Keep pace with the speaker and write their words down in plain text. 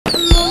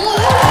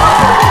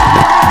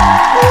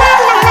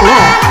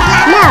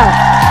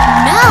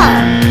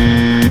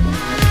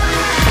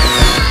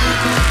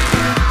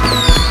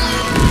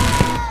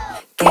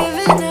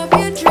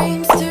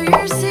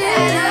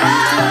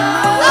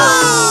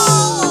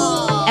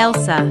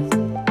Elsa.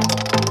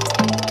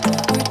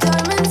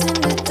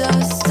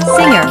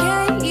 Singer.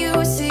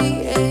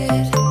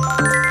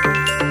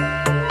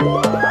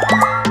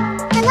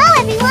 Hello,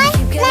 everyone.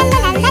 La la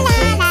la la la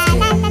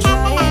la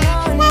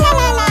la la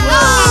la la.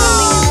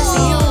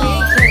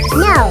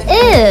 No.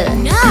 Ew.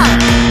 No.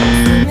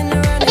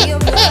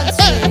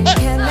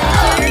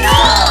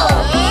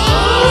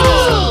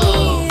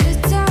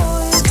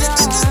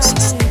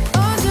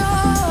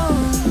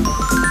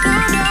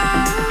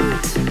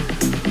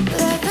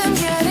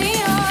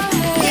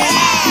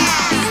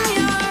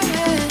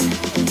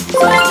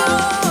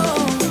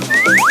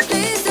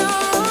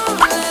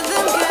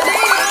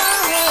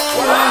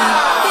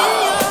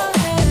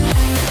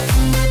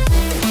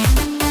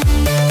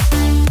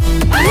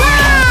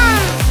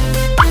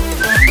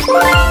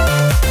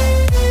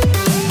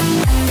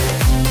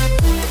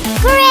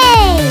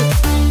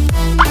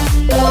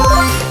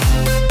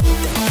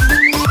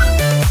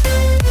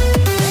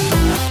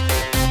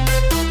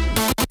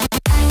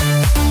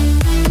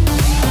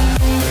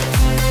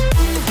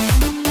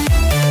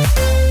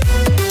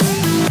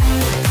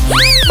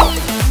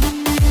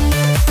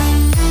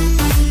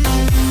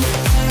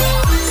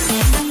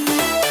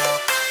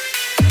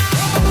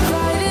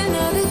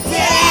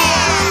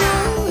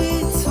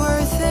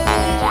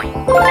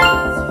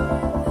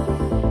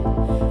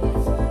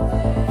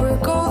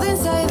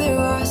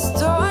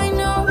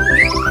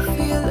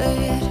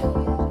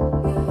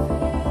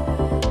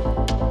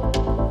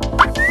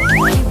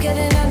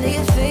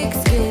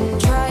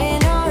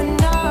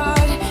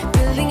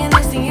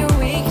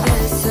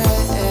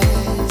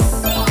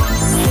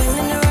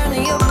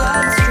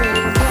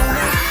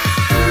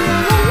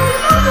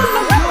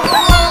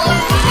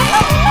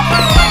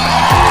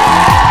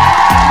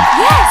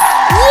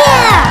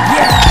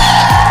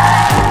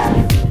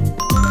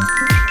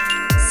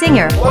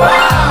 Singer.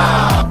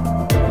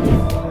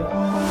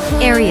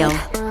 Ariel.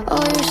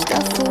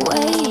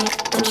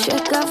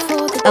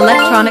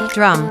 Electronic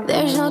drum.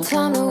 There's no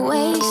time to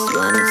waste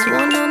when it's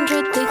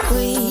 100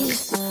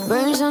 degrees.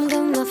 Burns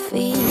under my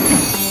feet.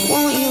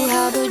 Won't you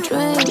have a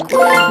drink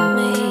with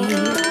me?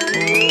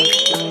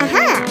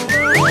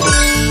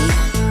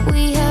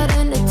 We head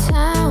into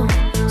town,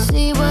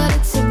 see what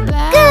it's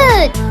about.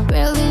 Good.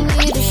 Barely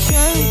need a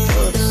shirt,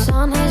 though the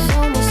sun has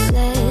almost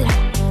set.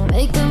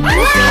 Make the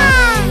most of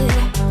it.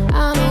 I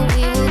know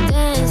we will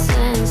dance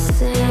and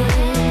sing.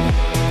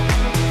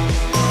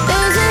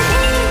 There's a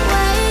heat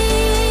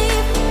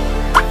wave.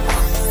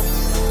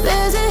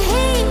 There's a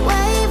heat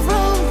wave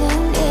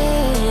rolling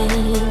in.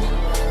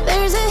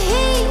 There's a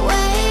heat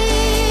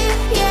wave,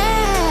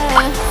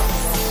 yeah.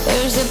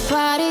 There's a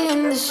party in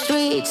the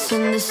streets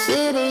and the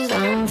city's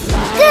on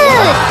fire.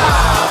 Good.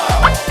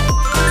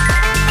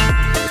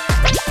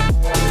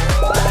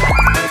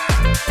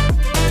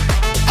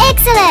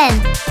 Excellent.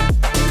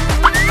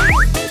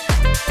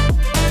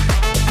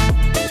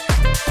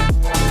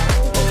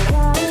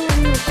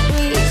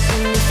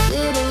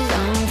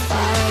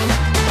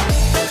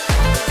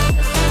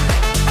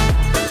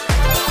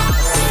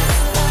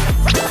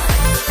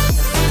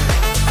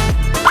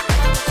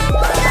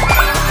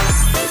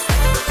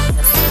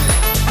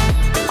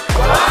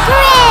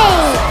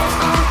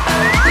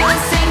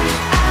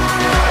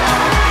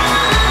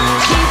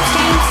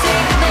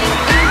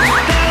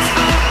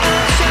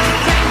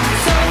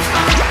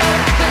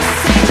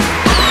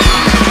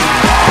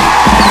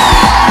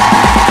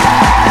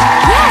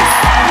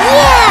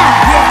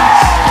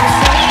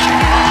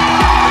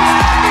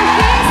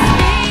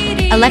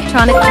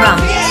 Electronic drum.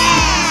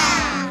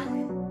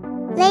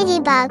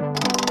 Ladybug.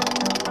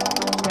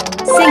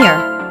 Singer.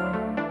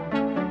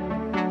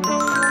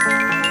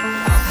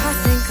 I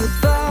think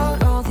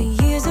about all the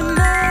years I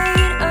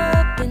made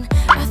up, and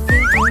I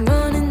think I'm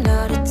running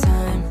out of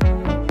time.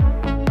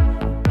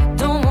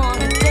 Don't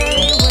want a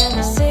day when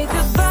I say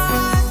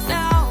goodbye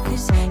now,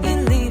 'cause you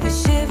leave a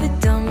shiver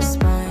down my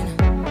spine.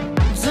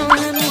 Don't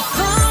let me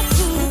fall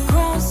to the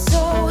ground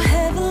so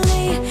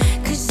heavily,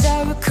 'cause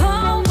I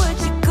recall what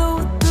you go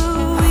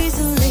through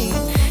easily.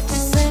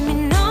 Just let me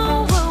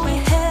know where we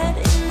head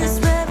in this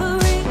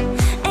reverie,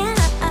 and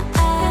I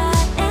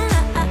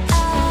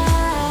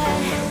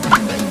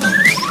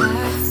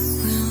will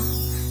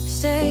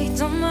stay.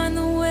 Don't mind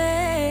the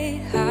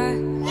wait.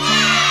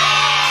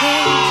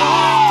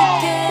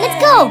 Let's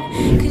go.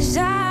 'Cause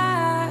I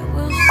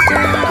will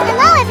stay.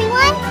 Hello,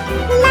 everyone.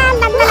 La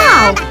la la.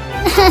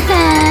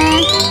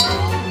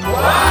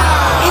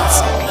 It's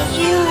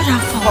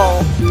beautiful.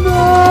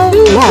 No.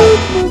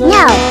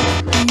 No.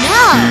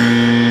 No.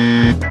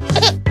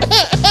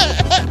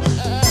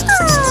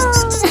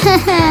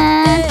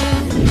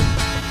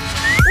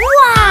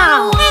 Wow.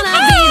 Wanna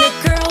be the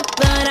girl,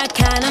 but I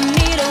kinda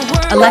need a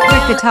world.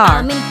 Electric guitar.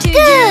 I'm into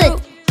Good. you.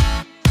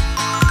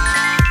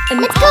 And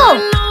Let's go. I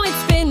know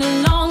it's been a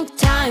long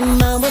time.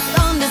 I was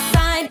on the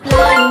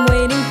sideline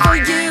waiting for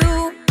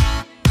you.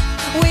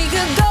 We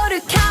could go to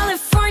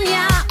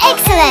California.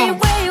 Excellent.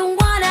 Anywhere you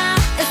wanna.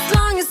 As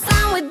long as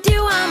I'm with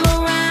you, I'm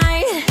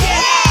alright.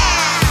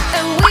 Yeah.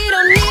 And we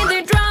don't need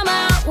the drama.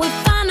 We'll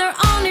find our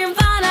own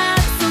nirvana.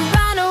 So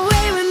run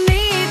away with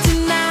me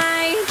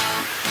tonight.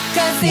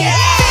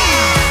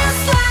 Feels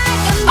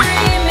like I'm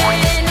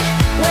dreaming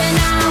when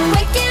I'm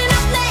waking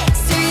up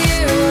next to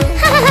you.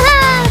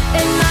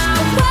 And my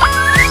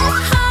whole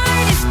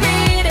heart is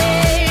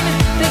beating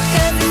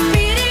because it's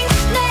beating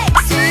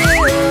next to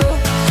you.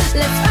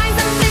 Let's find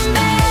something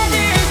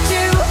better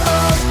to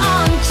hold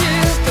on to,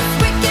 'cause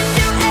we can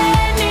do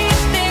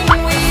anything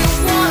we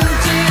want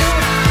to.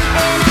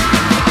 And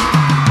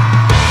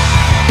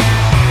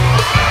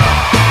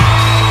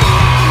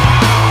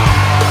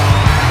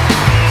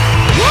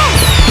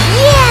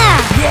Yeah!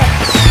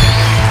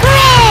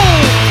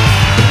 Great!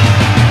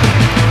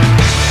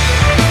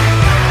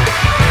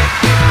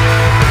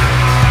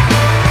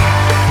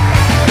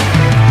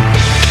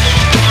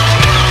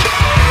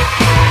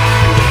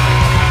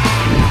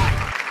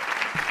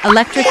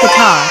 Electric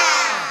guitar.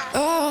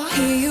 oh,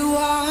 here you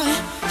are,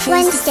 face to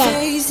Wednesday.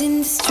 face in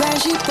this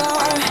trashy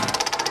bar.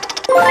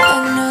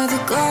 Another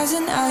glass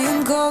and I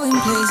am going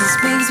places.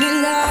 Makes me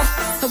laugh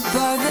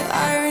about the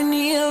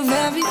irony of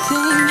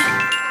everything.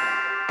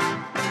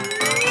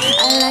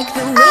 I like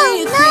the way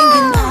you're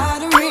thinking. I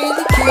don't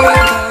really care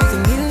about the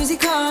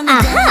music on the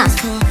dance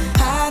floor.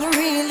 I don't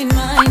really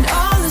mind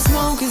all the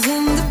smokers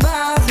in the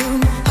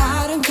bathroom.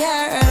 I don't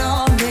care at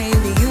all,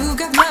 baby. You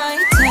got my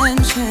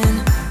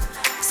attention.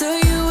 So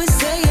you were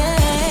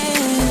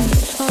saying,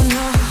 oh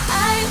no,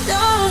 I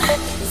don't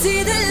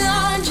see the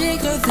logic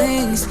of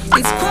things.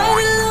 It's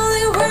quite a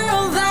lonely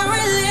world that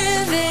we're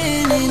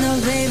living in. Oh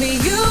baby,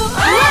 you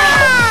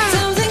are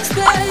something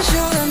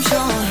special, I'm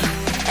sure.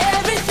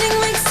 Everything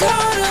makes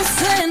total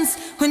sense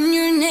when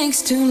you're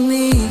next to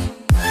me.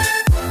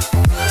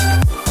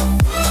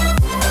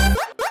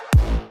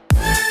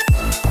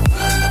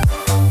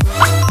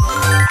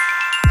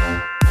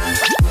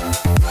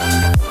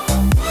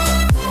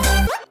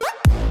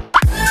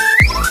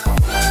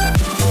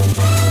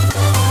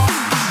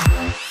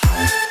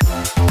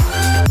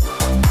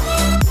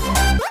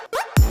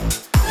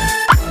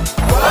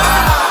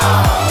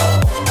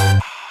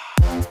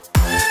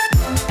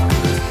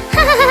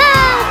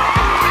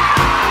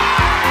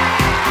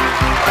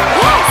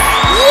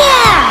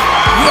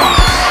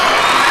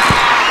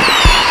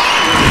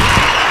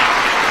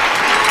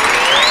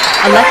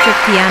 Electric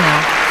piano.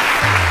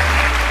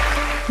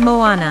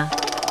 Moana.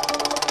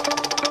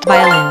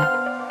 Violin.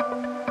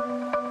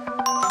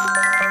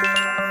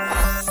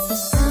 The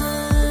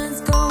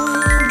sun's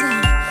going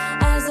down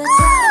as I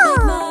try to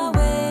make my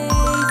way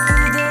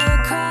through the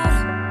crowd.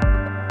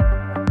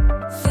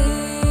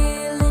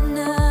 Feeling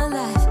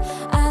alive,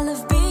 I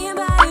love being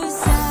by your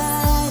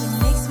side. It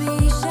makes me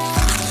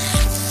shout.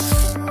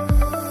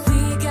 We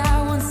got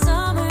one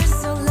summer,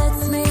 so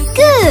let's make it.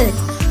 Good!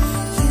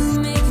 You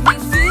make me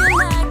feel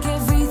like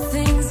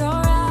everything's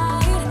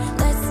alright.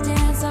 Let's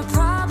dance our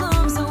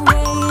problems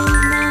away in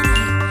the night.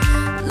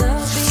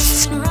 Love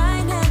being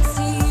right next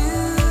to you.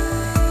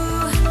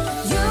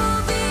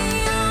 You'll be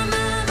on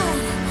my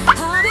mind.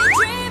 I'll be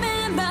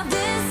dreaming about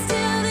this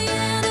till the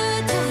end of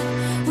time.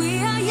 We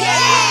are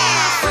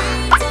young,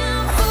 free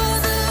down for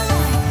the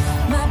ride.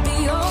 Might be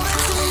over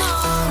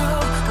tomorrow,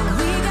 but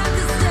we got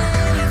to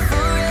stay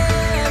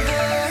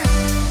forever.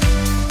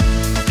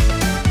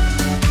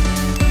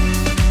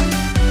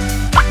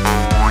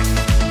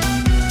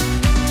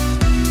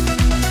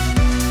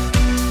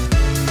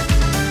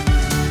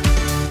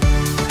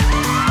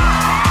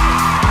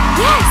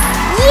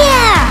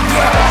 Yeah!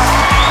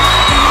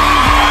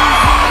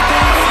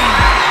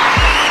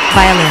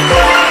 Violin.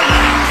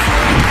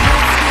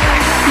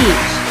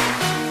 Peach.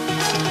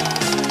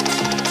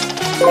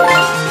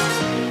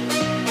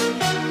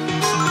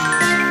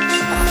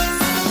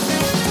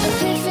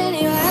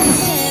 Epiphany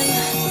rising.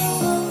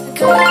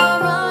 Go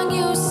wrong,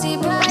 you see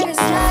bright as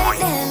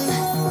lightning.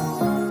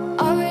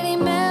 Already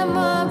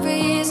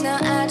memories, now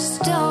I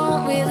just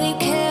don't really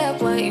care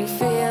what you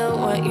feel,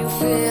 what you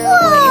feel,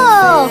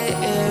 Whoa! what you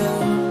feel.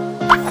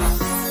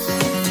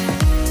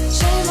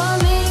 Shame on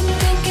me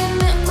thinking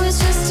it was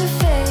just a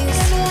phase.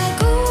 Got me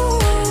like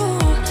ooh,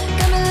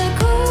 got me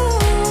like ooh.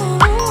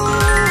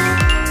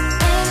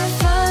 Ain't it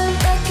fun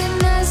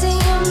recognizing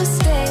your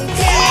mistakes?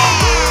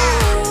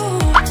 Ooh,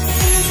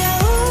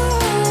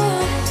 ooh.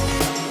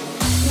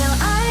 Now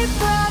I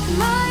brought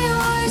my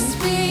worst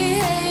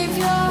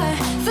behavior,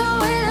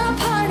 throwing a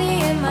party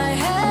in my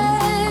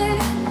head.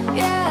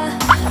 Yeah,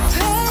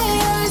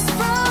 prayers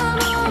from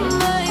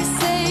my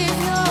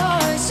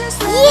saviors, just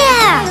let it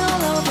Yeah! rain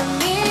all over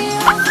me,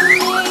 over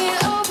me,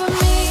 over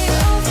me,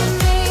 over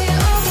me,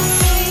 over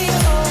me.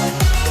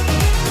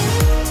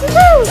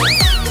 Woo!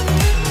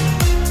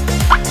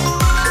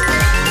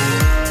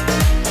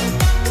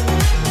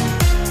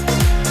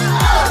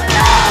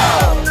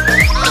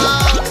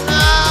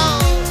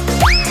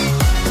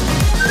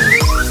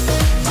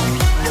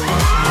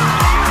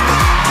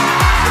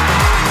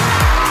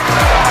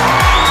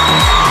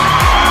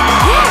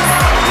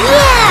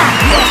 Yeah!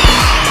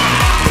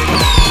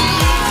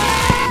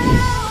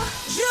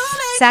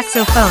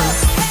 Saxophone.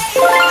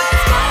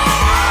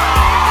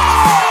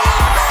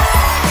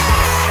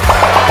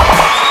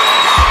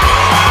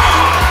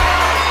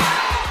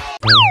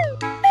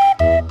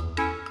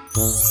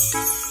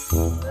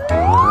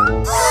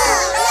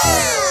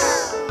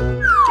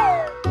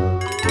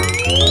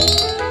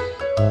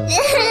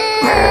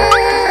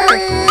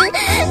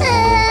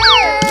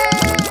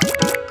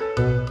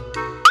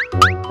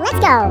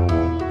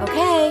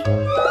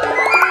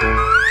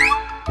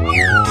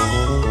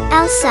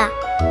 Elsa.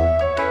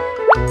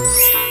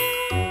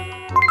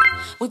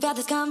 We've had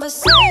this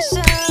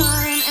conversation,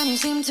 and you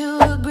seem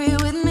to agree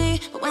with me.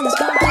 But when there's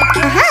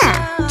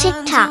complications,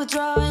 TikTok. you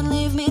withdraw and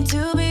leave me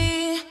to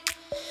be.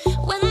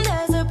 When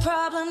there's a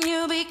problem,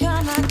 you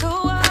become like a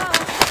wall.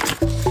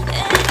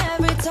 And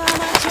every time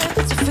I trip,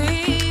 it's a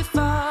free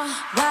fall.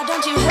 Why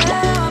don't you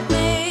help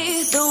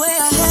me the way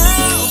I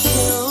help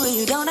you?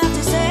 You don't have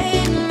to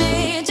save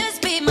me,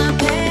 just be my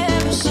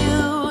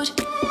parachute.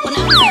 When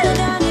I'm feeling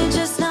down, you're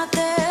just not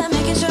there,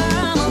 making sure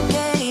I'm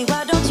okay.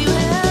 Why don't you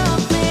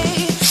help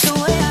me the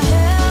way I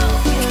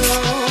help you?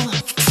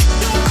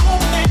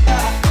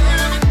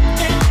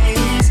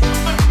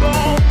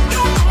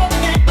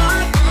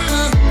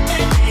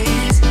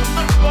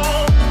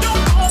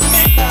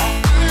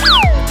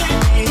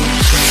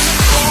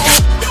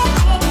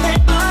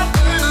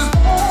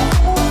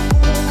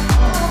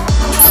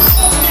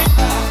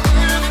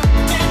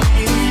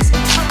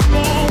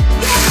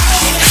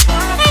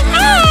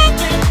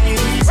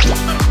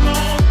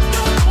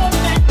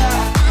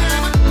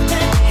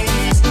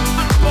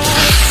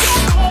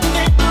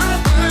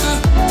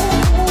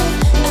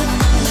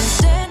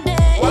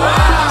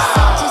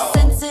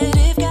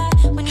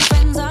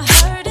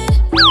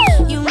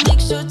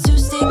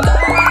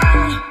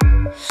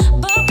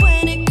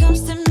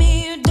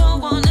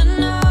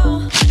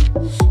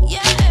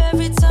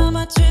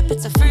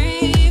 It's a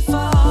free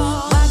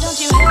fall. Why don't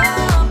you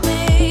help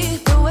me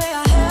the way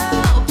I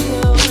help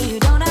you? You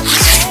don't have to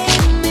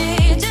save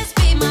me, just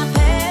be my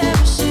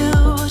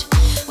parachute.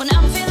 When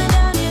I'm feeling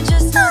down, you're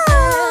just not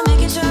there,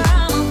 making sure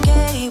I'm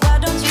okay. Why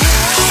don't you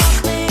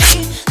help me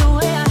the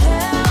way I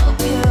help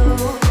you?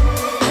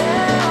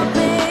 Help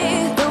me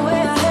the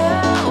way I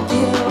help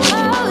you.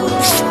 Oh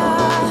yeah,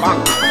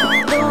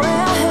 the way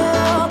I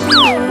help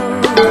you.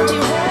 Don't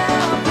you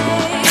help me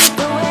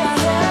the way I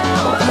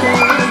help you?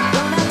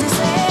 Don't have to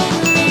save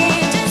me,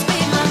 just be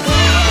my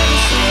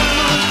parachute.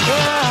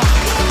 Yeah.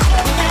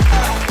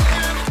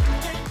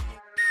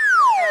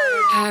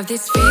 Have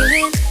this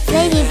feeling,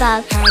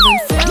 Ladybug.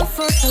 haven't felt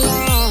for so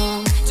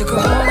long. Took a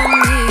hold of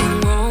me and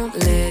won't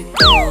let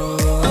go.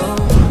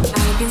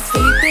 I've been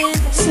sleeping,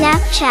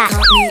 Snapchat.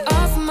 caught me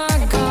off my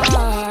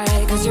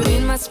guard. Cause you're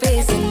in my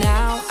space and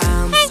now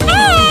I'm so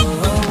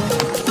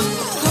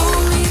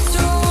hold me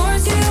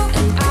towards you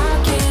and I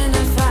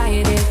cannot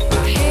fight it.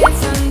 My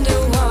head's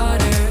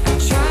underwater, I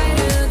try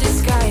to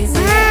disguise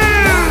it.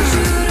 Want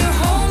you to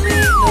hold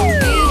me, but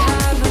we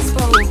haven't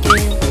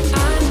spoken.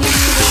 I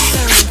need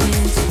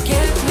something to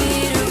get me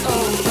to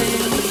open.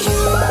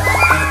 You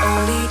are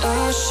only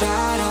a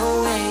shot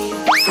away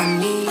from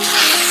me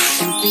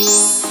to be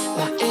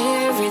my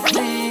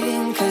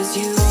everything. Cause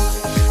you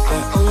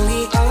are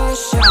only a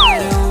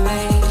shot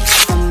away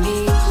from me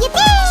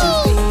to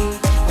be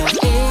my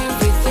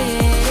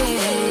everything.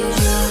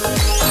 You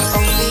are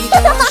only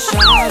a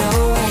shot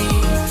away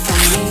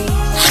from me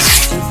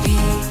to be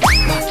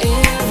my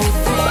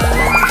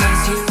everything.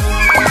 Cause you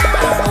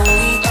are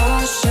only a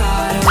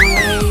shot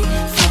away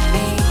from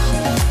me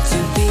to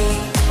be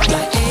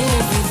my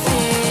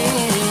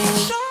everything.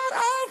 Shot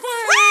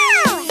away.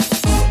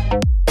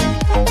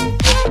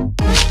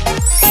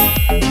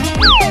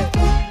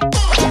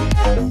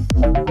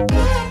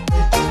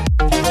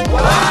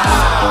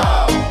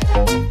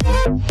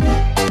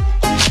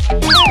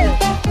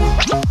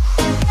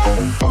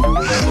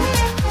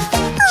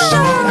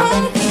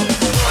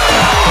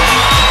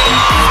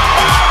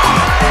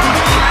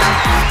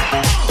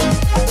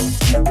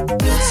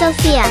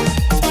 Sophia.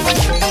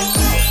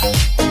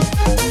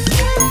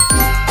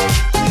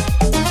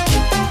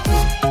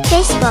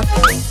 Facebook.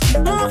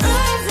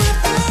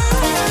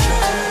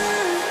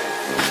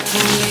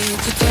 Won't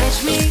let you touch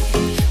me,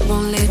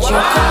 won't let you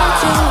come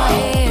to my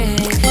head.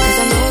 Cause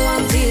I know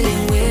I'm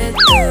dealing with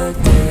the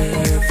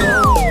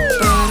devil.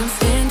 But I'm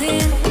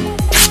standing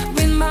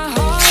with my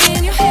heart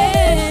in your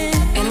hand,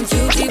 and I'm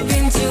too deep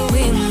into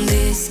win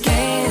this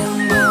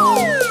gamble.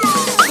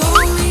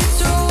 Hold me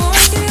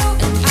towards you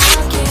and I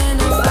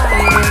cannot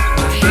fight it.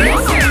 My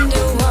head's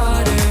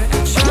underwater,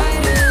 I try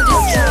to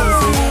disguise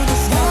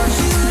it. Want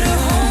you to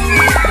hold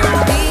me,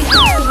 but we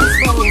haven't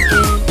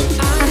spoken.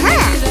 I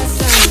need that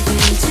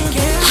something to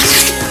get me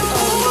to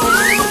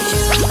open.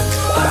 You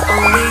are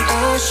only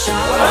a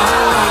shot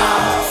away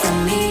from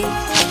me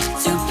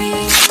to be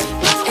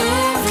my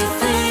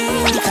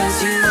everything. Cause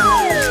you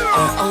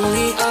are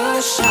only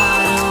a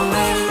shot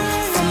away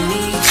from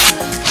me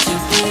to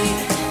be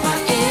my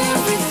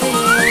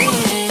everything.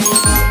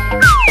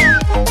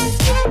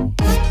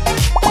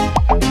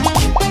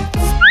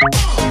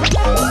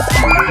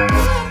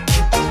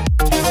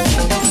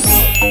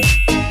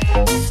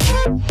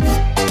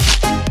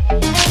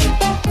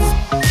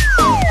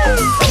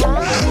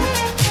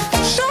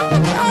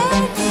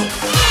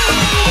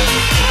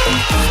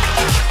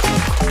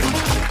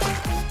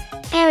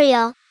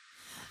 Ariel.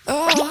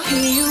 Oh,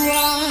 here you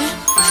are,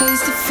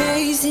 face to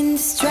face in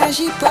this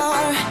trashy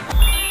bar.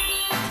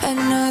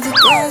 Another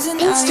glass and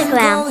Instagram.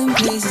 I am going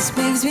places,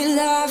 makes me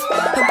laugh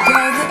about the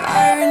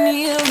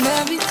irony of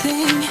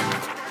everything.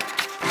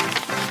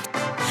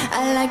 I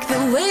I like the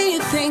way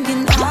you're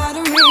thinking. I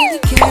don't really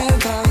care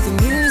about the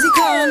music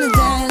on the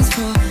dance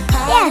floor.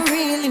 I don't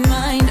really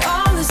mind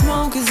all the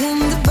smokers in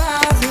the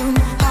bathroom.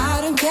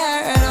 I don't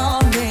care at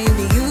all,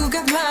 baby. You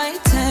got my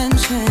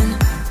attention.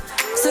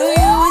 So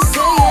you were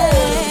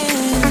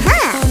saying,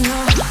 oh no,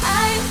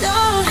 I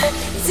don't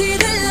see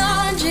the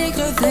logic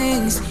of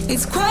things.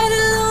 It's quite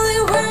a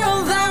lonely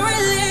world that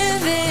we're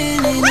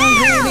living in. Oh,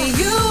 baby,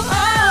 you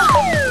are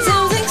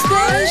something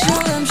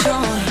special, I'm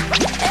sure.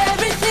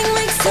 Everything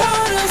makes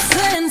total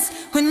sense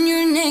when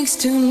you're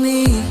next to me.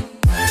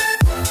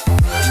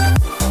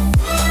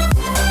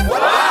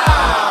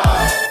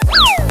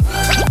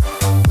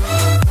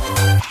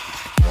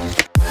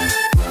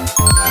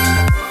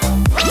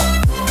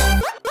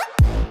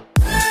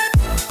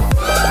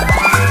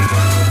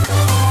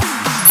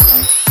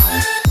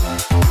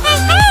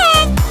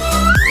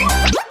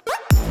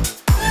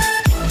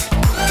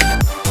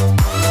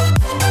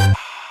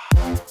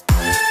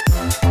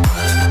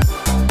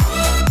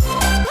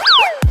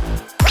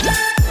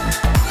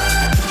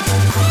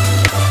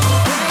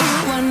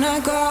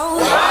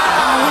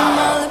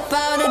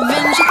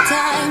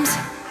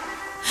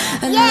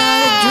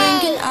 Another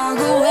drink and I'll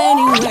go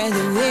anywhere.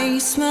 The way you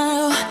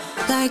smell,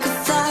 like a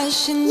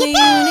flash in the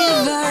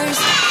universe.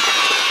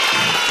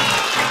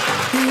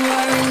 You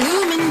are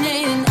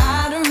illuminating,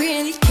 I don't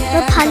really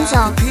care. Rapunzel.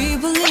 About the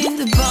people in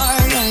the bar,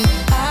 like,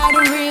 I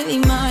don't really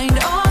mind.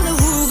 All the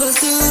who goes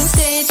through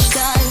stage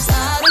dives, I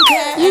don't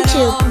care YouTube.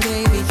 at all,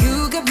 baby.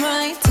 You got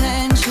my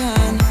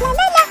attention.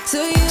 So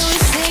you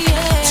say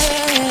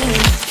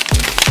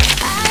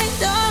I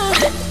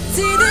don't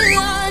see the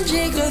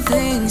logic of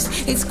things.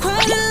 It's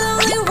quite a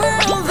lonely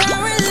world that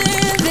we're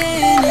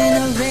living in.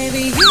 Oh,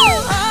 baby, you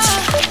are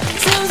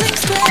something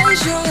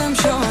special, I'm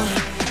sure.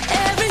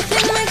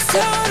 Everything makes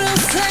total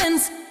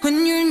sense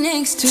when you're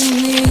next to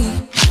me.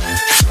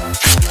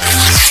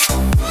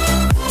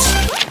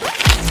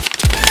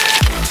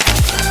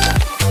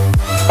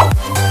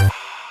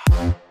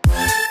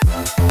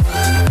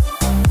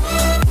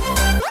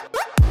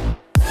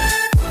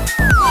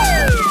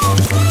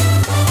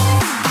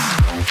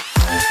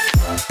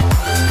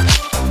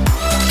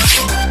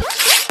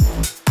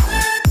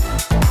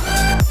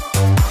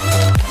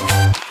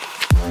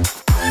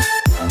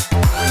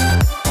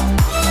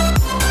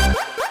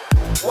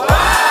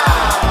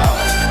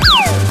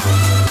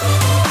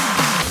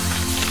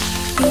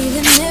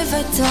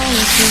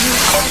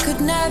 I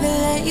could never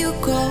let you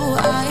go.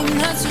 I'm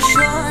not so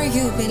sure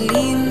you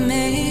believe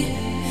me,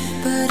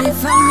 but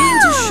if I mean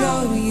to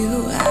show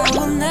you, I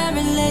will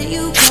never let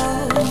you go.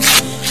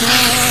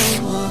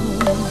 Oh,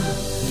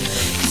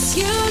 'cause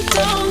you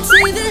don't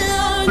see the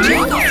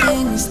logic of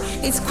things.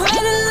 It's quite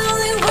a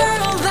lonely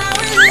world that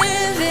we're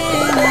living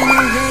in.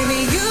 Oh,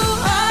 baby, you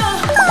are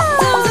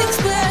something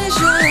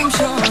special, I'm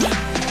sure.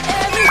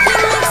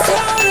 Everything makes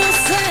total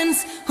sense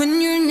when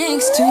you're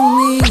next to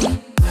me.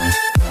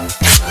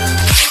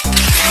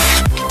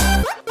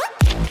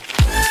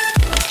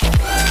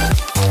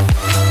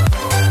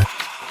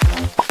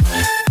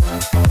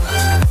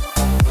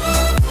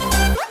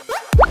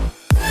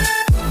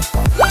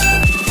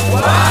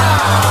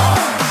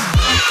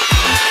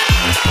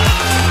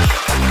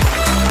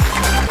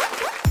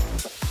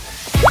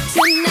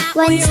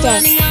 Wednesday.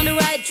 Running on the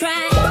right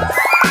track.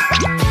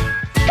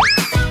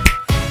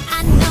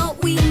 I know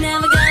we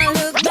never gonna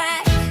look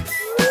back.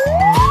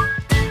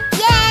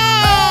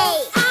 Yay!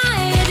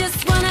 I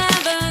just wanna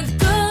have a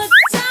good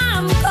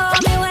time. Call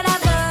me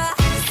whatever,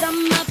 'cause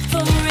I'm up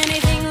for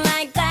anything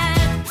like that.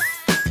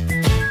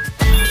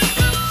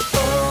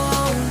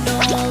 Oh no,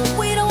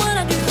 we don't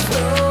wanna do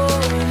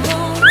slow-mo,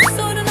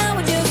 so tonight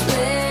we just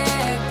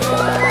let go.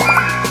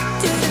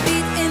 To the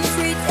beat in the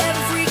streets,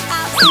 every freak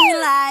out, singing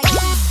like.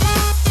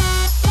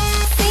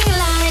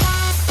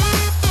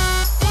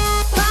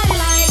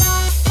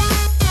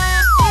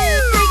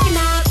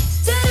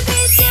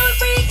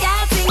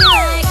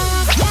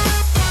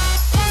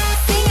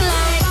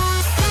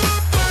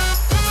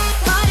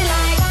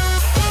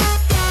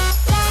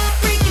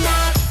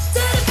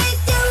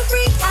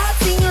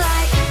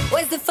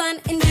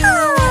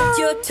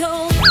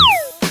 Told.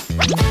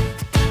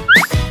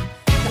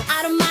 But I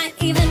don't mind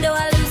even though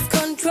I lose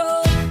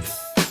control.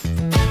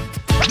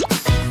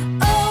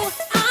 Oh,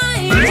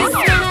 I just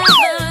wanna have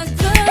a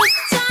good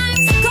time.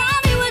 So call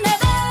me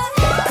whenever,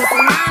 'cause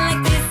a night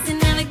like this, it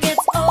never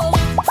gets old.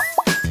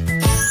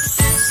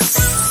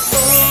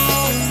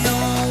 Oh no,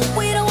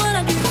 we don't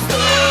wanna do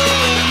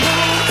slow-mo,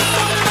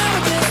 so tonight we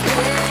just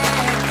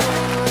let go.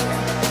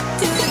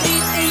 To the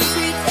beat in the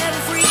streets,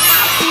 every freak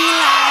out, sing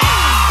like.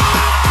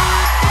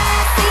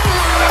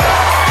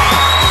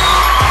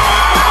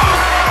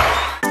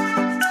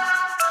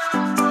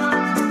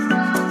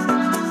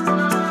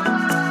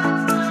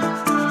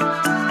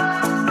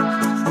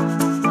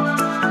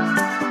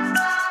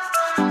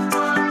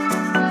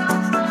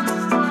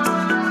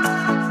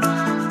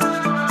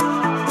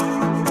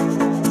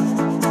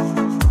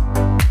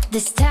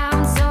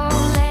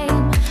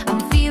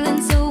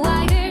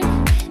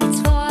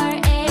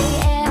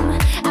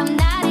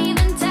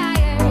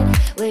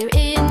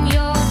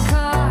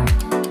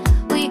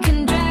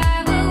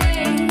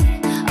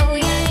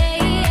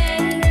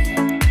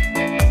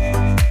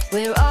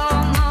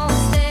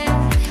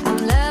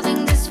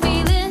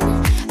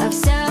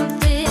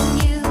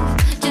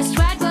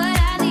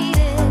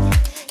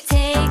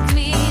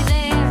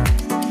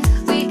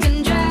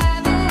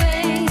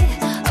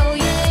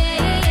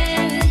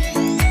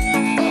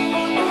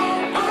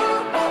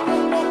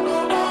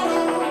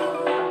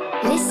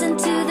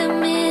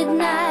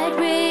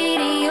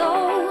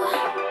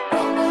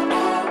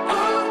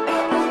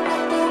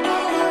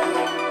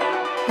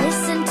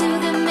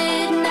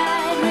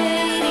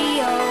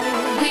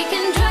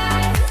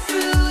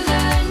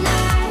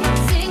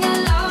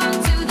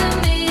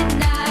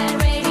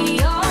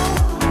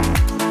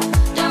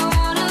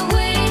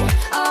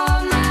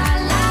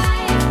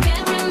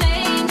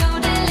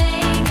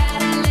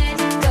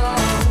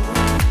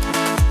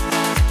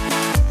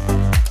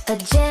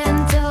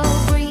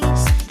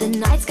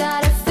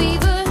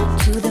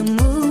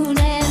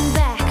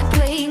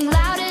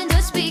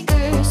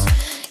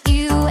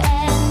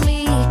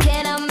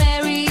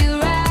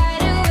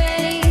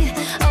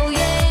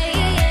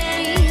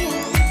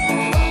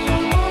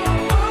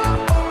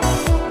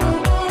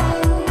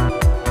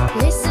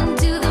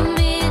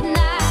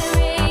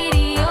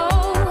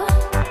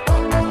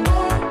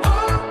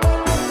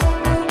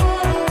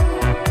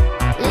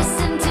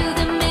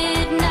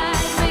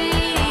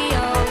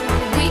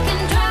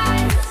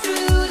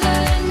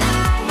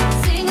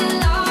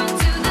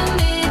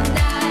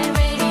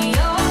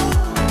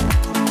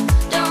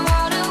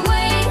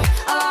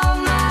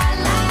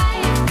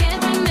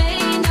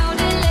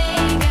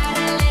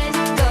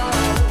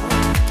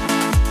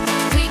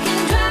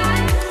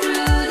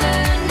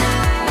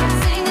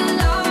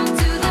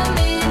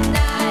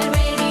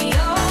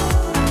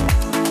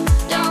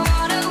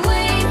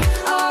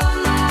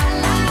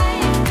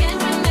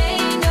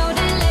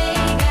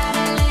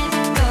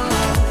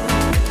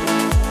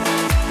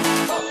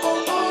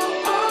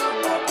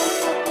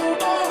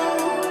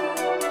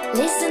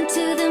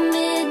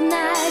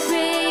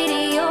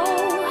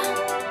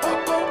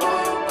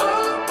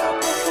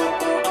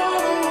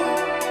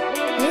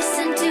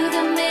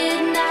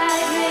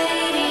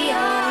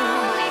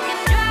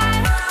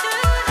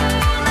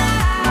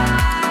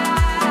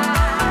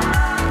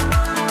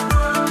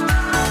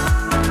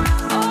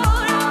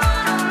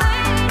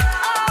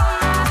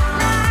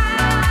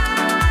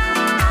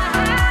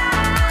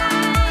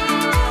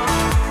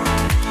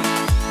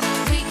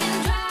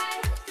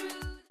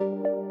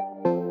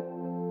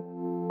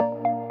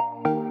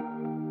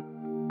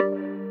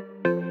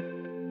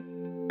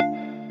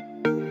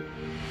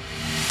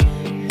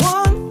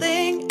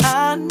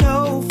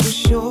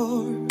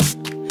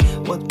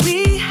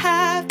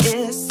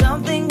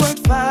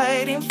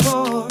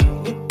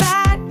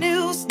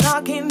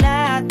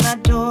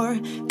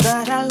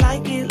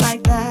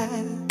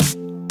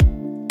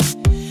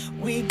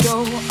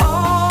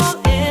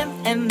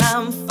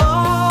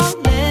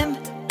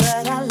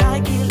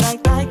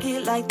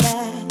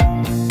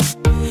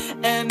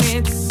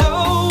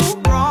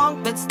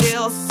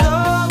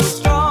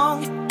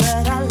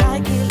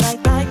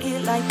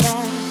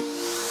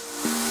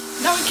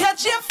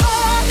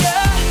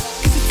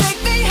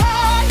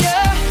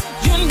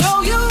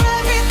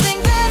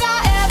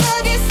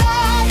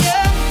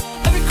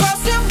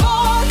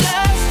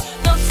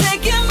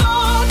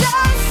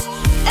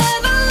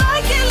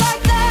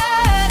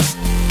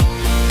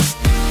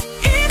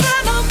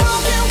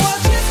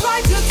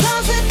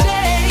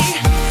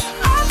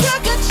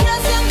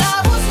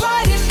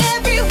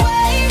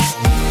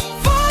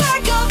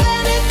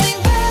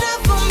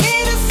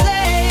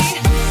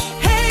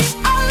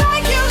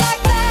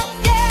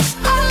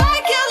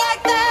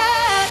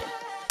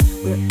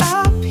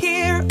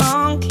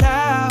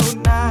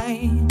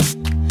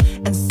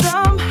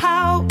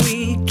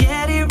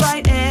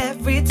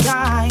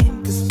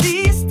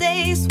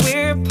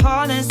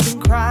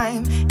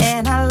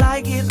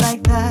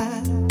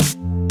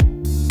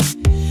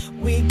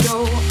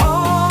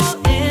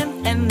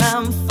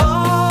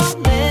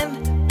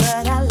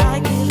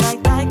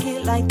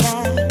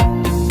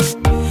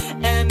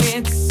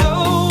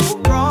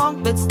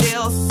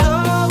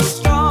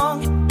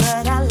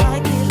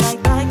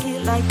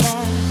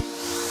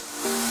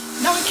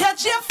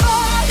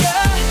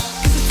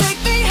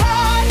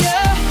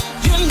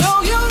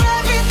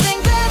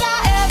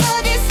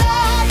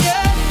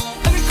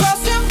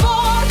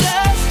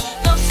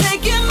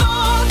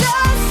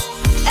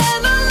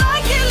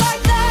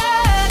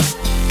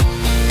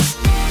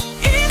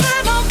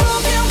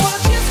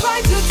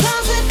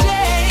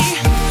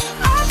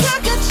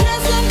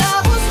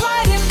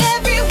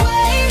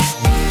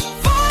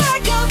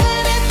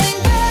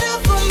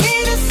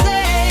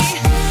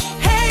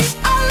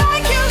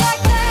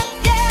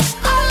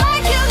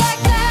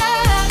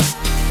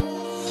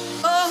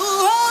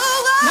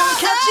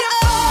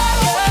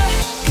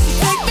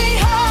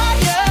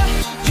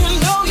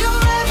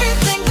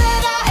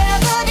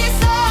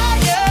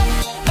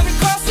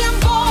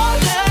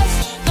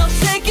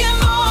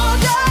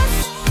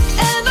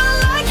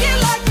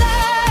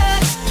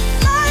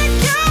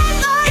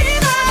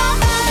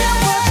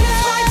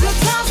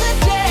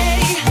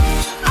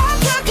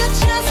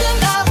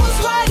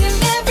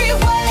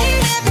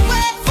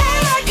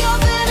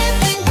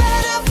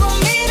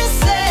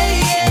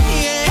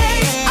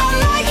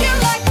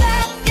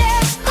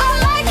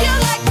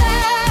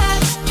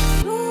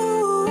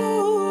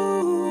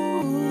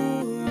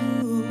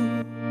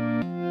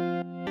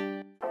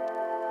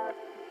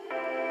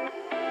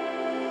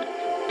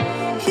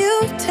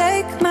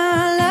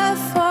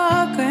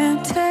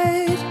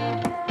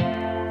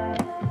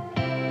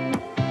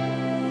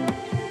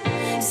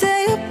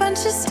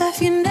 bunch of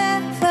stuff you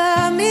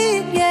never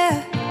meet.